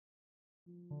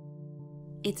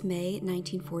It's May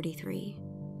 1943.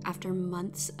 After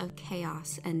months of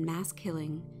chaos and mass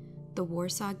killing, the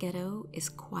Warsaw ghetto is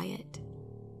quiet.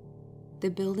 The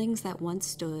buildings that once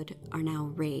stood are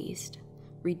now razed,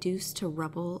 reduced to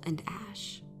rubble and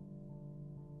ash.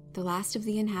 The last of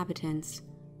the inhabitants,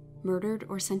 murdered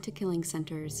or sent to killing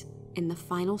centers in the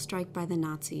final strike by the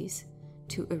Nazis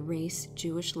to erase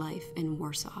Jewish life in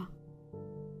Warsaw.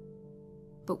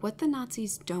 But what the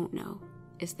Nazis don't know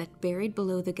is that buried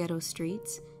below the ghetto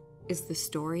streets is the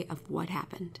story of what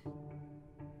happened.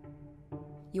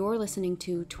 You're listening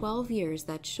to 12 Years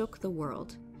That Shook the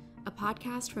World, a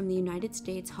podcast from the United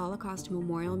States Holocaust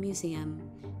Memorial Museum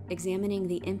examining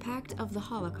the impact of the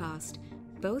Holocaust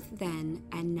both then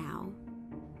and now.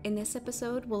 In this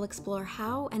episode, we'll explore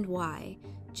how and why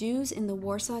Jews in the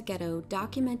Warsaw Ghetto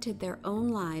documented their own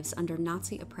lives under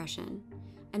Nazi oppression,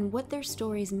 and what their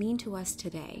stories mean to us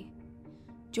today.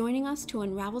 Joining us to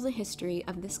unravel the history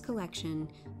of this collection,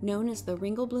 known as the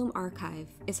Ringelblum Archive,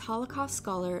 is Holocaust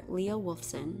scholar Leah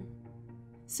Wolfson.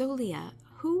 So Leah,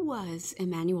 who was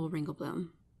Emanuel Ringelblum?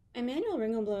 Emanuel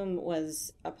Ringelblum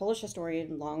was a Polish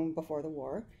historian long before the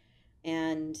war,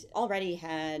 and already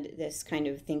had this kind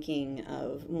of thinking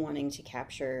of wanting to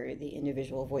capture the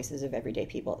individual voices of everyday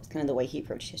people. It's kind of the way he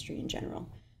approached history in general.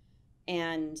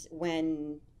 And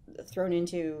when thrown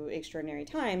into extraordinary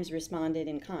times, responded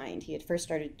in kind. He had first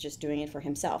started just doing it for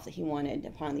himself. That he wanted,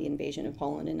 upon the invasion of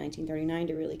Poland in 1939,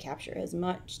 to really capture as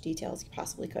much detail as he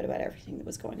possibly could about everything that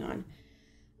was going on,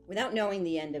 without knowing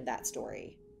the end of that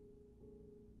story.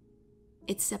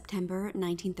 It's September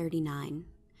 1939.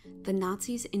 The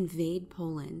Nazis invade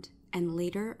Poland and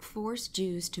later force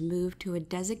Jews to move to a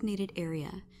designated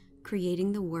area,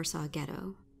 creating the Warsaw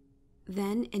Ghetto.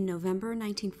 Then, in November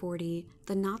 1940,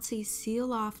 the Nazis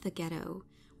seal off the ghetto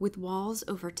with walls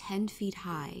over 10 feet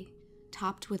high,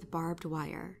 topped with barbed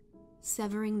wire,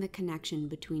 severing the connection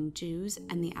between Jews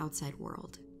and the outside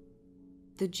world.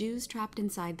 The Jews trapped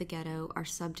inside the ghetto are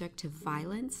subject to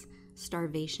violence,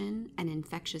 starvation, and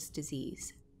infectious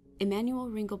disease. Emanuel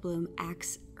Ringelblum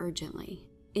acts urgently.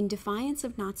 In defiance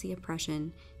of Nazi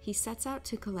oppression, he sets out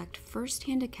to collect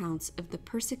first-hand accounts of the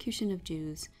persecution of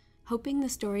Jews, hoping the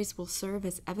stories will serve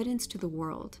as evidence to the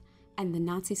world and the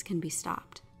Nazis can be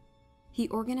stopped. He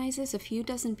organizes a few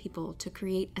dozen people to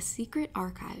create a secret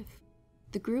archive.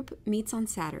 The group meets on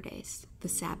Saturdays, the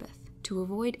Sabbath, to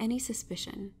avoid any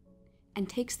suspicion, and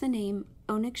takes the name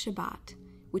Onik Shabbat,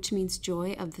 which means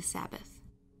joy of the Sabbath.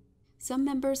 Some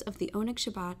members of the Onik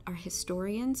Shabbat are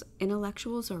historians,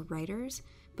 intellectuals, or writers,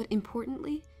 but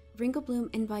importantly,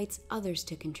 Ringelblum invites others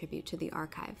to contribute to the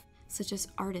archive, such as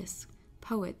artists,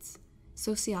 poets,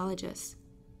 sociologists,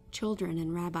 children,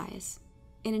 and rabbis,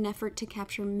 in an effort to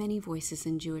capture many voices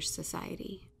in Jewish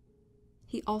society.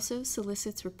 He also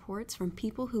solicits reports from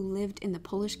people who lived in the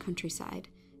Polish countryside,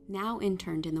 now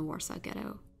interned in the Warsaw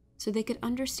Ghetto, so they could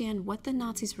understand what the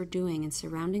Nazis were doing in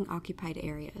surrounding occupied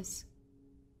areas.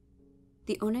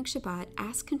 The Onik Shabbat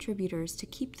asked contributors to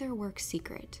keep their work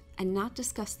secret and not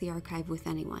discuss the archive with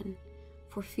anyone,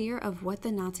 for fear of what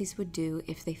the Nazis would do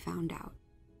if they found out.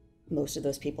 Most of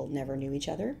those people never knew each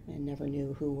other and never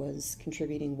knew who was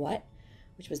contributing what,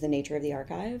 which was the nature of the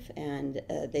archive, and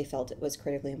they felt it was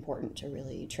critically important to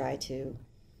really try to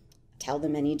tell the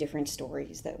many different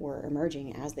stories that were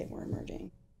emerging as they were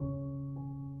emerging.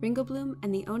 Ringelblum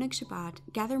and the Onik Shabbat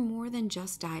gather more than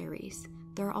just diaries.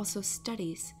 There are also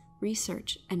studies,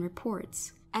 research, and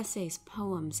reports, essays,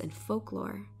 poems, and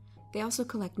folklore. They also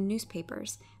collect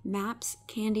newspapers, maps,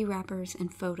 candy wrappers,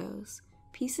 and photos,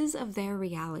 pieces of their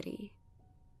reality.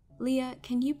 Leah,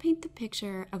 can you paint the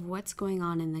picture of what's going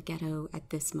on in the ghetto at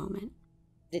this moment?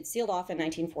 It sealed off in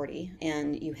 1940,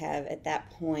 and you have at that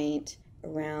point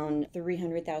around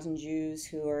 300,000 Jews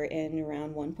who are in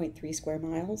around 1.3 square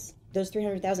miles. Those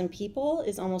 300,000 people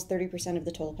is almost 30% of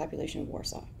the total population of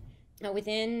Warsaw. Now,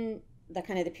 within the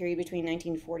kind of the period between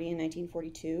 1940 and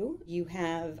 1942, you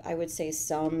have, I would say,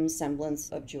 some semblance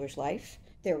of Jewish life.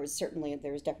 There was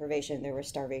deprivation, there was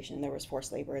starvation, there was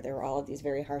forced labor, there were all of these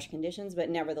very harsh conditions, but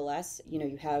nevertheless,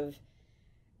 you have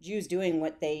Jews doing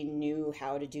what they knew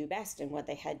how to do best and what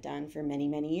they had done for many,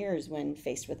 many years when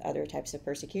faced with other types of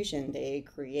persecution. They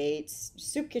create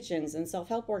soup kitchens and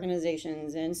self-help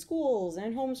organizations and schools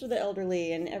and homes for the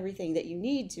elderly and everything that you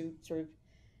need to sort of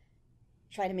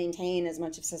try to maintain as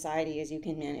much of society as you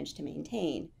can manage to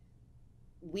maintain.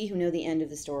 We who know the end of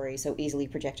the story so easily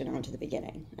project it onto the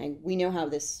beginning. We know how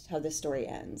this story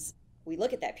ends. We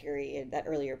look at that period, that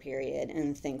earlier period,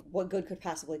 and think, what good could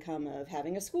possibly come of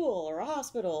having a school or a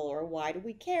hospital, or why do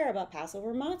we care about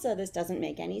Passover matzah? This doesn't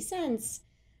make any sense.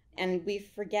 And we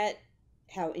forget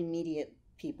how immediate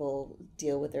people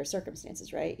deal with their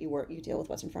circumstances, right? You deal with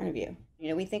what's in front of you.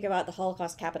 We think about the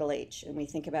Holocaust, capital H, and we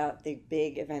think about the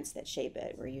big events that shape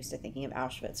it. We're used to thinking of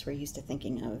Auschwitz. We're used to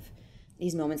thinking of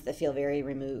these moments that feel very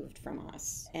removed from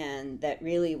us. And that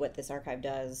really what this archive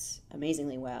does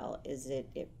amazingly well is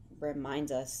it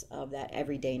reminds us of that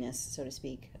everydayness, so to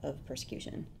speak, of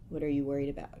persecution. What are you worried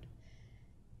about?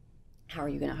 How are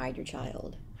you going to hide your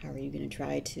child? How are you going to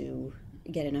try to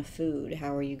get enough food?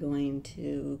 How are you going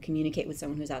to communicate with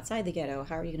someone who's outside the ghetto?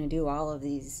 How are you going to do all of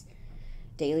these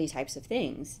daily types of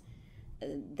things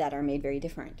that are made very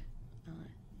different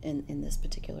in this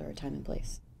particular time and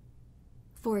place?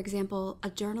 For example, a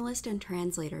journalist and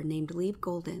translator named Leah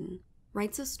Golden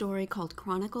writes a story called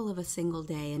Chronicle of a Single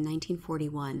Day in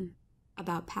 1941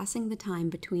 about passing the time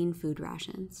between food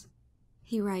rations.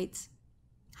 He writes,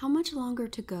 "How much longer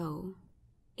to go?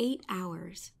 8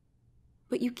 hours.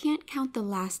 But you can't count the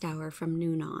last hour from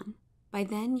noon on. By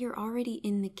then, you're already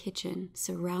in the kitchen,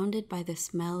 surrounded by the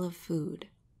smell of food.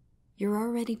 You're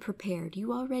already prepared.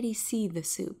 You already see the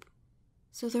soup.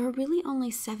 So there are really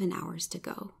only 7 hours to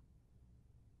go.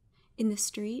 In the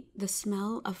street, the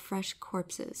smell of fresh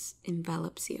corpses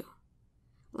envelops you,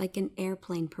 like an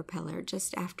airplane propeller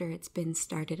just after it's been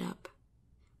started up,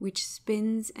 which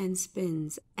spins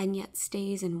and yet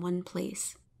stays in one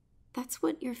place. That's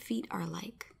what your feet are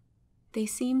like. They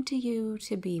seem to you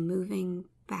to be moving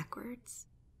backwards.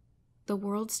 The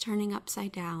world's turning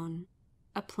upside down.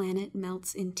 A planet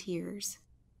melts in tears.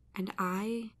 And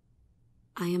I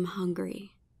am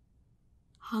hungry.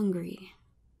 Hungry.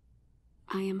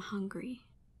 I am hungry."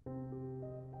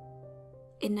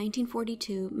 In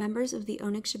 1942, members of the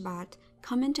Oneg Shabbat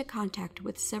come into contact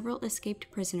with several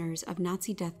escaped prisoners of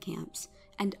Nazi death camps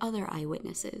and other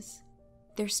eyewitnesses.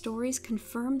 Their stories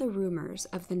confirm the rumors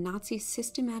of the Nazi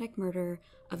systematic murder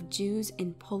of Jews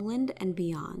in Poland and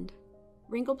beyond.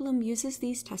 Ringelblum uses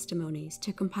these testimonies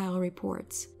to compile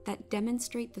reports that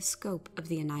demonstrate the scope of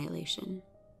the annihilation.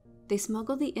 They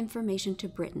smuggle the information to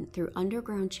Britain through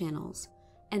underground channels,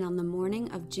 and on the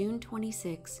morning of June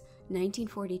 26,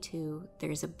 1942,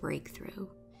 there's a breakthrough.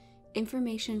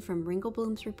 Information from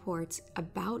Ringelblum's reports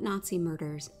about Nazi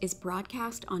murders is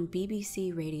broadcast on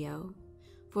BBC radio.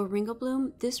 For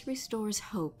Ringelblum, this restores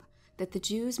hope that the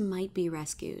Jews might be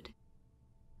rescued.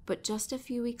 But just a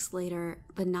few weeks later,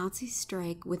 the Nazis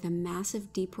strike with a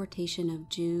massive deportation of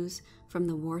Jews from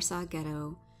the Warsaw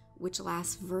ghetto, which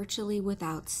lasts virtually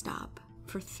without stop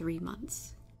for 3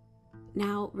 months.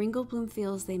 Now, Ringelblum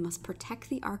feels they must protect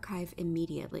the archive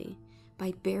immediately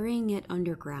by burying it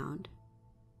underground.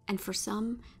 And for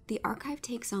some, the archive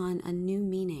takes on a new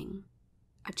meaning,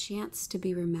 a chance to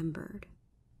be remembered.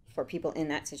 For people in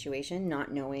that situation,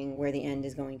 not knowing where the end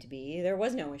is going to be, there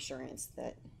was no assurance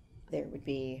that there would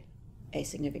be a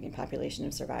significant population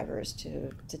of survivors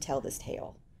to tell this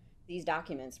tale. These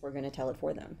documents were going to tell it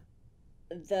for them.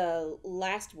 The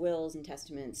last wills and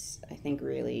testaments, I think,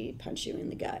 really punch you in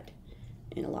the gut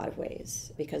in a lot of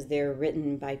ways, because they're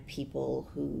written by people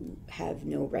who have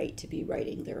no right to be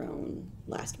writing their own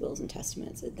last wills and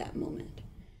testaments at that moment.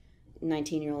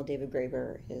 19-year-old David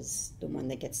Graeber is the one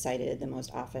that gets cited the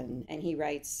most often, and he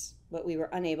writes, "What we were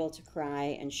unable to cry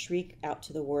and shriek out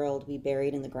to the world we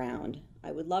buried in the ground.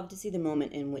 I would love to see the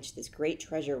moment in which this great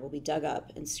treasure will be dug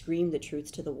up and scream the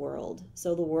truth to the world,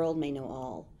 so the world may know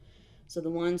all. So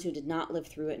the ones who did not live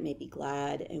through it may be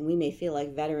glad, and we may feel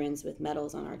like veterans with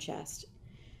medals on our chest.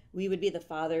 We would be the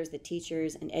fathers, the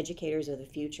teachers, and educators of the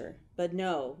future. But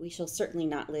no, we shall certainly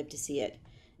not live to see it.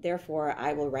 Therefore,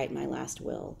 I will write my last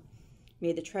will.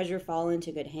 May the treasure fall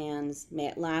into good hands. May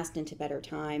it last into better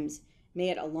times. May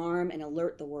it alarm and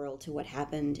alert the world to what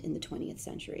happened in the 20th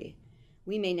century.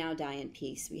 We may now die in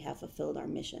peace. We have fulfilled our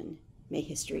mission. May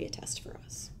history attest for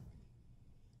us."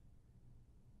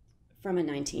 From a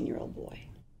 19-year-old boy.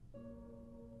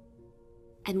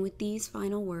 And with these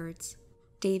final words,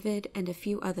 David and a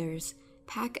few others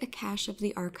pack a cache of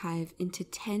the archive into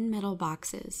 10 metal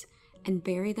boxes and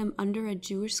bury them under a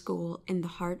Jewish school in the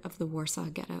heart of the Warsaw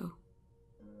ghetto.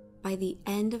 By the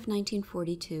end of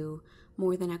 1942,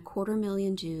 more than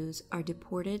 250,000 Jews are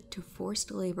deported to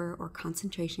forced labor or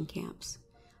concentration camps,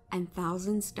 and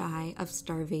thousands die of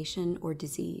starvation or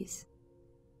disease.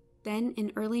 Then,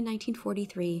 in early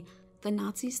 1943, the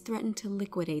Nazis threatened to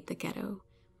liquidate the ghetto,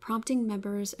 prompting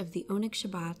members of the Oneg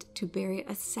Shabbat to bury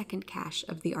a second cache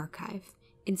of the archive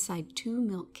inside 2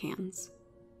 milk cans.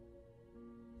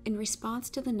 In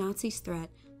response to the Nazis' threat,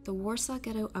 the Warsaw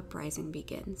Ghetto Uprising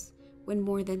begins, when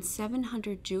more than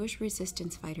 700 Jewish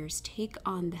resistance fighters take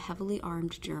on the heavily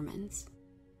armed Germans.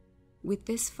 With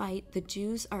this fight, the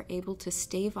Jews are able to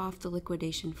stave off the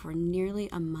liquidation for nearly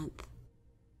a month.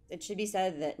 It should be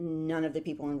said that none of the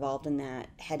people involved in that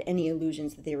had any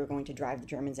illusions that they were going to drive the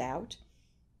Germans out.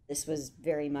 This was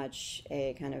very much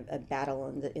a kind of a battle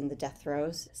in the death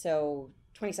throes. So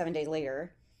 27 days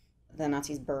later, the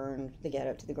Nazis burn the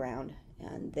ghetto to the ground,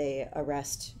 and they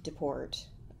arrest, deport,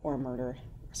 or murder,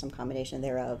 or some combination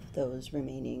thereof, those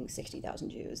remaining 60,000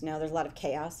 Jews. Now, there's a lot of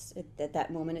chaos at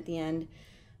that moment at the end,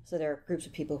 so there are groups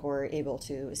of people who are able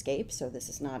to escape, so this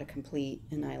is not a complete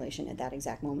annihilation at that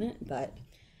exact moment, but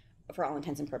for all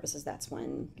intents and purposes, that's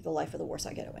when the life of the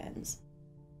Warsaw Ghetto ends.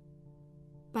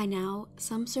 By now,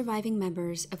 some surviving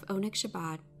members of Onik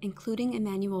Shabbat, including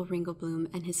Emanuel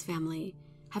Ringelblum and his family,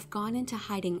 have gone into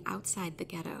hiding outside the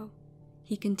ghetto.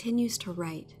 He continues to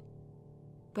write.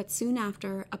 But soon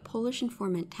after, a Polish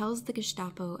informant tells the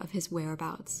Gestapo of his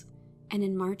whereabouts, and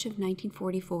in March of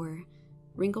 1944,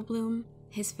 Ringelblum,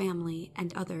 his family,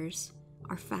 and others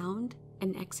are found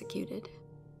and executed.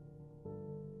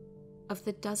 Of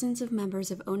the dozens of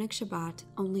members of Onik Shabbat,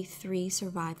 only 3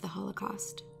 survived the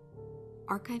Holocaust.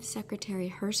 Archive Secretary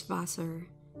Hirsch Wasser,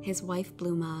 his wife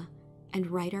Bluma, and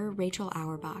writer Rachel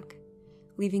Auerbach,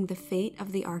 leaving the fate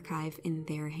of the archive in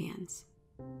their hands.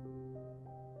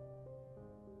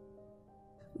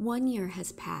 1 year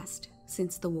has passed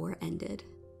since the war ended.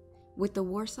 With the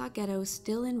Warsaw Ghetto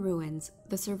still in ruins,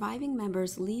 the surviving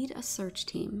members lead a search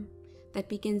team that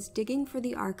begins digging for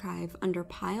the archive under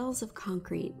piles of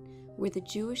concrete where the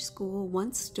Jewish school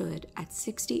once stood at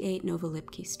 68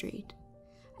 Novolipki Street.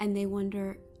 And they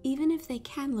wonder, even if they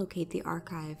can locate the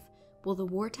archive, will the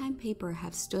wartime paper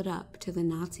have stood up to the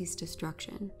Nazis'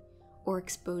 destruction or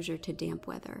exposure to damp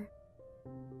weather?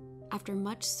 After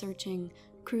much searching,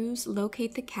 crews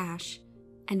locate the cache,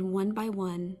 and one by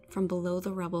one, from below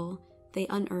the rubble, they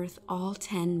unearth all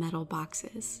 10 metal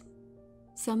boxes.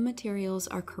 Some materials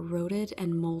are corroded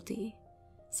and moldy.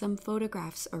 Some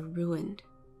photographs are ruined,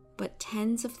 but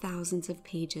tens of thousands of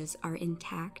pages are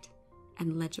intact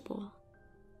and legible.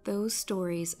 Those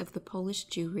stories of the Polish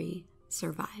Jewry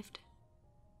survived.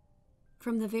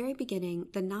 From the very beginning,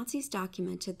 the Nazis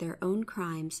documented their own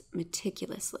crimes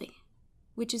meticulously,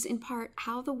 which is in part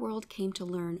how the world came to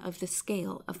learn of the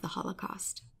scale of the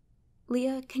Holocaust.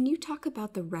 Leah, can you talk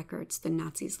about the records the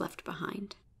Nazis left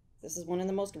behind? This is one of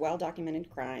the most well-documented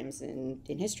crimes in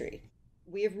history.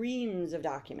 We have reams of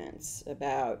documents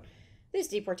about this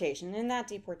deportation and that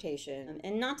deportation.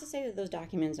 And not to say that those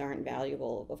documents aren't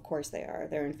valuable. Of course they are.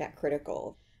 They're in fact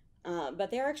critical.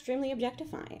 But they are extremely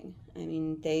objectifying. I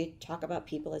mean, they talk about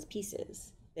people as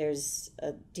pieces. There's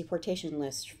a deportation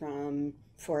list from,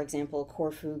 for example,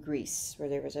 Corfu, Greece, where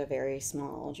there was a very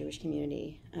small Jewish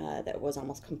community that was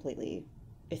almost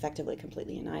effectively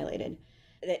completely annihilated.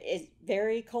 That is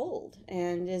very cold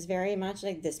and is very much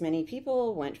like this many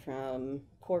people went from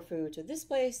Corfu to this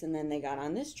place, and then they got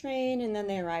on this train, and then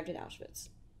they arrived at Auschwitz.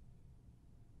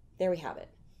 There we have it.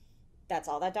 That's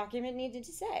all that document needed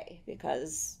to say,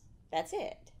 because that's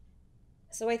it.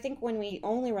 So I think when we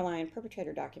only rely on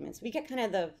perpetrator documents, we get kind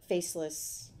of the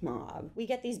faceless mob. We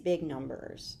get these big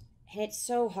numbers. And it's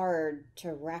so hard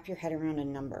to wrap your head around a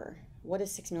number. What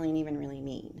does 6 million even really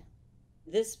mean?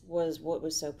 This was what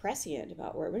was so prescient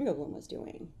about what Ringelblum was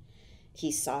doing.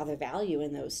 He saw the value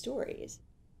in those stories.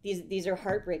 These are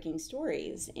heartbreaking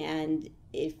stories, and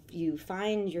if you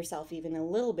find yourself even a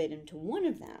little bit into one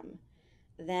of them,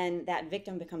 then that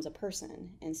victim becomes a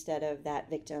person instead of that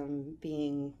victim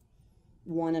being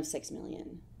one of 6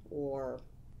 million or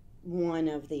one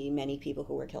of the many people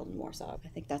who were killed in Warsaw. I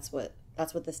think that's what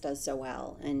this does so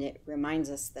well, and it reminds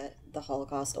us that the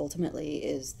Holocaust ultimately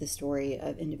is the story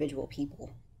of individual people.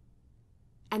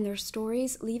 And their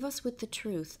stories leave us with the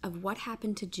truth of what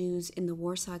happened to Jews in the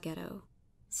Warsaw Ghetto.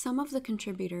 Some of the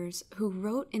contributors who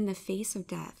wrote in the face of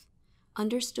death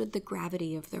understood the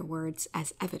gravity of their words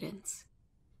as evidence.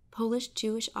 Polish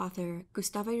Jewish author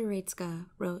Gustawa Jurecka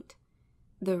wrote,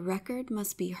 "The record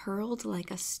must be hurled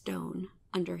like a stone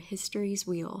under history's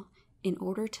wheel in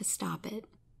order to stop it.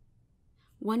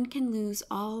 One can lose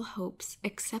all hopes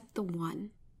except the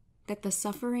one, that the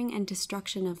suffering and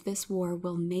destruction of this war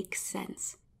will make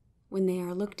sense when they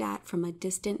are looked at from a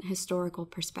distant historical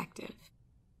perspective.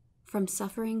 From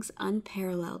sufferings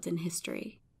unparalleled in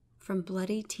history, from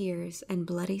bloody tears and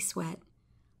bloody sweat,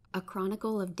 a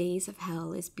chronicle of days of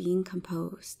hell is being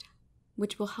composed,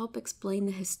 which will help explain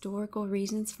the historical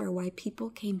reasons for why people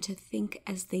came to think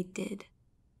as they did,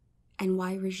 and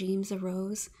why regimes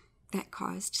arose that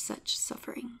caused such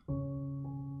suffering."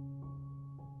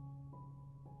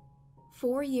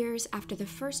 4 years after the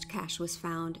first cache was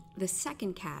found, the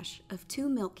second cache of 2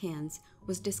 milk cans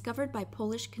was discovered by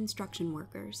Polish construction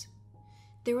workers.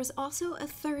 There was also a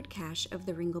third cache of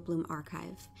the Ringelblum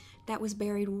Archive that was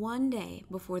buried one day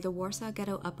before the Warsaw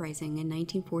Ghetto uprising in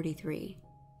 1943.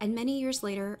 And many years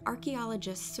later,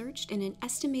 archaeologists searched in an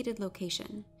estimated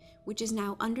location, which is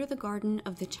now under the garden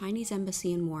of the Chinese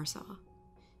embassy in Warsaw.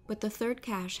 But the third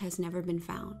cache has never been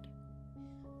found.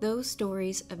 Those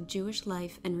stories of Jewish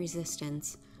life and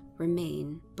resistance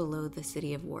remain below the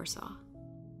city of Warsaw.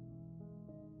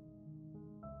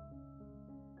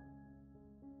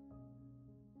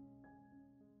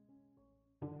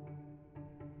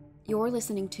 You're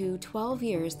listening to 12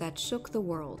 Years That Shook the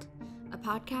World, a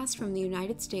podcast from the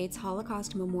United States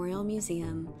Holocaust Memorial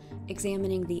Museum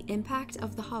examining the impact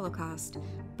of the Holocaust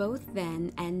both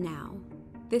then and now.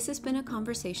 This has been a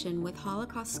conversation with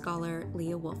Holocaust scholar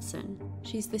Leah Wolfson.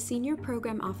 She's the Senior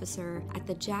Program Officer at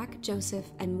the Jack,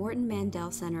 Joseph, and Morton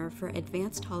Mandel Center for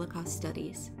Advanced Holocaust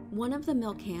Studies. One of the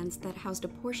milk cans that housed a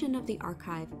portion of the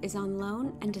archive is on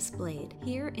loan and displayed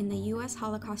here in the U.S.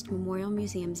 Holocaust Memorial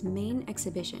Museum's main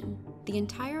exhibition. The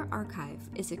entire archive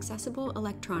is accessible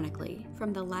electronically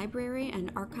from the library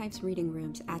and archives reading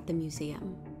rooms at the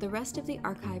museum. The rest of the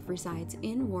archive resides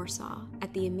in Warsaw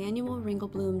at the Emanuel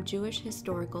Ringelblum Jewish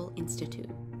Historical Institute.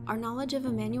 Our knowledge of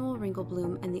Emanuel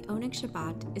Ringelblum and the Oneg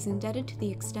Shabbat is indebted to the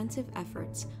extensive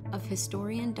efforts of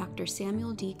historian Dr.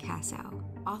 Samuel D. Kassow,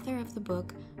 author of the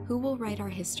book Who Will Write Our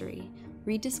History?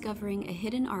 Rediscovering a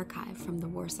Hidden Archive from the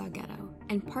Warsaw Ghetto,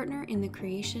 and partner in the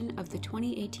creation of the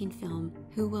 2018 film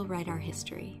Who Will Write Our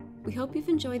History. We hope you've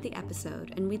enjoyed the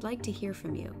episode, and we'd like to hear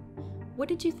from you. What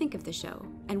did you think of the show,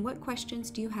 and what questions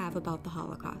do you have about the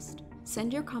Holocaust?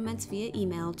 Send your comments via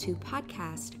email to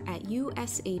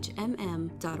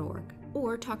podcast@ushmm.org,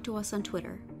 or talk to us on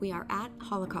Twitter. We are at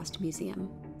Holocaust Museum.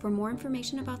 For more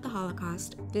information about the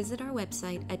Holocaust, visit our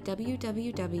website at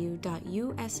www.ushmm.org.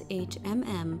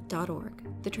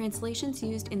 The translations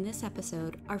used in this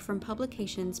episode are from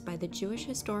publications by the Jewish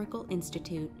Historical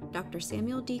Institute, Dr.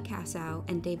 Samuel D. Kassow,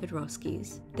 and David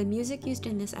Roskis. The music used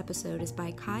in this episode is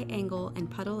by Kai Engel and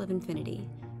Puddle of Infinity.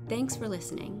 Thanks for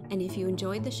listening, and if you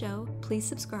enjoyed the show, please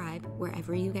subscribe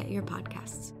wherever you get your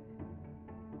podcasts.